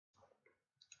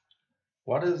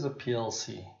What is a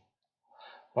PLC?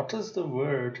 What does the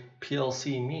word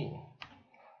PLC mean?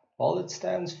 Well, it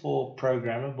stands for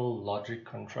Programmable Logic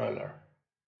Controller,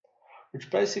 which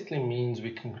basically means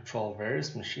we can control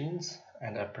various machines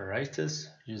and apparatus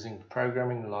using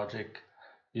programming logic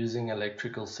using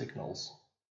electrical signals.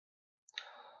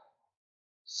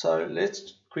 So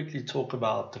let's quickly talk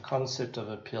about the concept of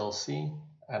a PLC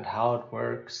and how it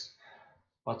works,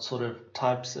 what sort of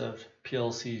types of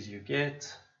PLCs you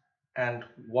get, and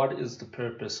what is the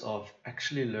purpose of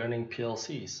actually learning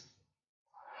PLCs.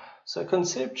 So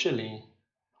conceptually,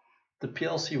 the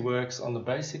PLC works on the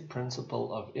basic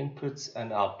principle of inputs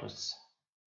and outputs.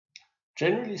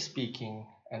 Generally speaking,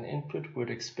 an input would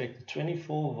expect a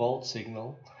 24-volt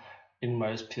signal in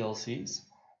most PLCs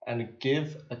and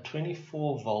give a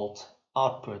 24-volt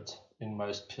output in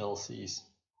most PLCs.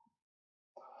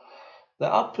 The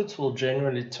outputs will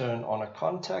generally turn on a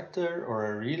contactor or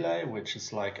a relay, which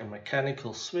is like a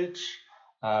mechanical switch,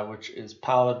 which is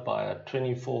powered by a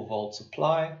 24-volt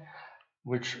supply,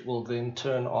 which will then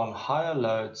turn on higher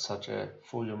loads such as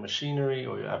for your machinery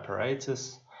or your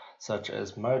apparatus, such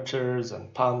as motors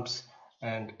and pumps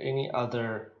and any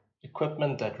other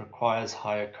equipment that requires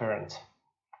higher current.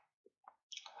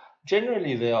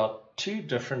 Generally, there are two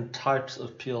different types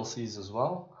of PLCs as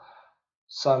well.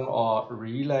 Some are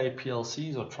relay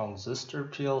PLCs or transistor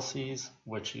PLCs,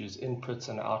 which use inputs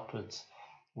and outputs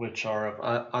which are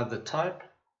of either type.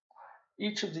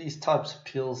 Each of these types of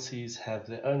PLCs have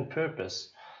their own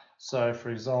purpose. So, for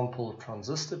example,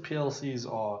 transistor PLCs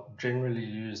are generally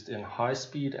used in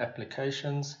high-speed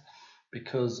applications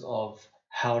because of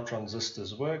how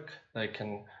transistors work. They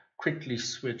can quickly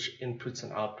switch inputs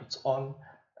and outputs on,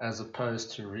 as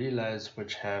opposed to relays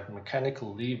which have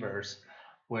mechanical levers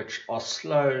which are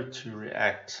slow to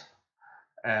react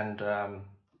and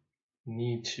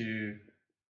need to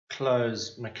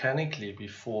close mechanically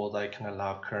before they can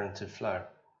allow current to flow.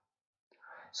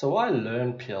 So why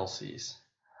learn PLCs?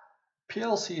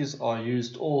 PLCs are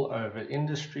used all over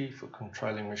industry for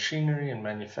controlling machinery and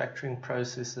manufacturing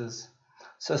processes.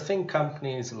 So think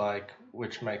companies like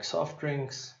which make soft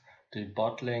drinks, do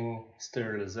bottling,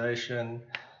 sterilization.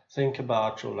 Think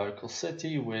about your local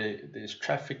city where there's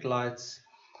traffic lights.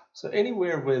 So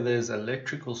anywhere where there's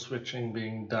electrical switching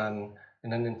being done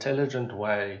in an intelligent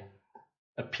way,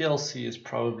 a PLC is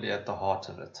probably at the heart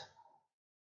of it.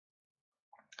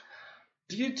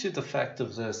 Due to the fact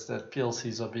of this, that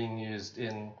PLCs are being used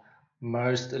in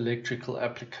most electrical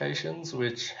applications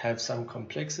which have some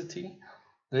complexity,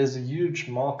 there's a huge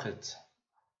market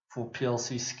for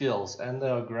PLC skills and they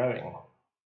are growing.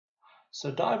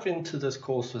 So dive into this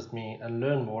course with me and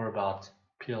learn more about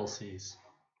PLCs.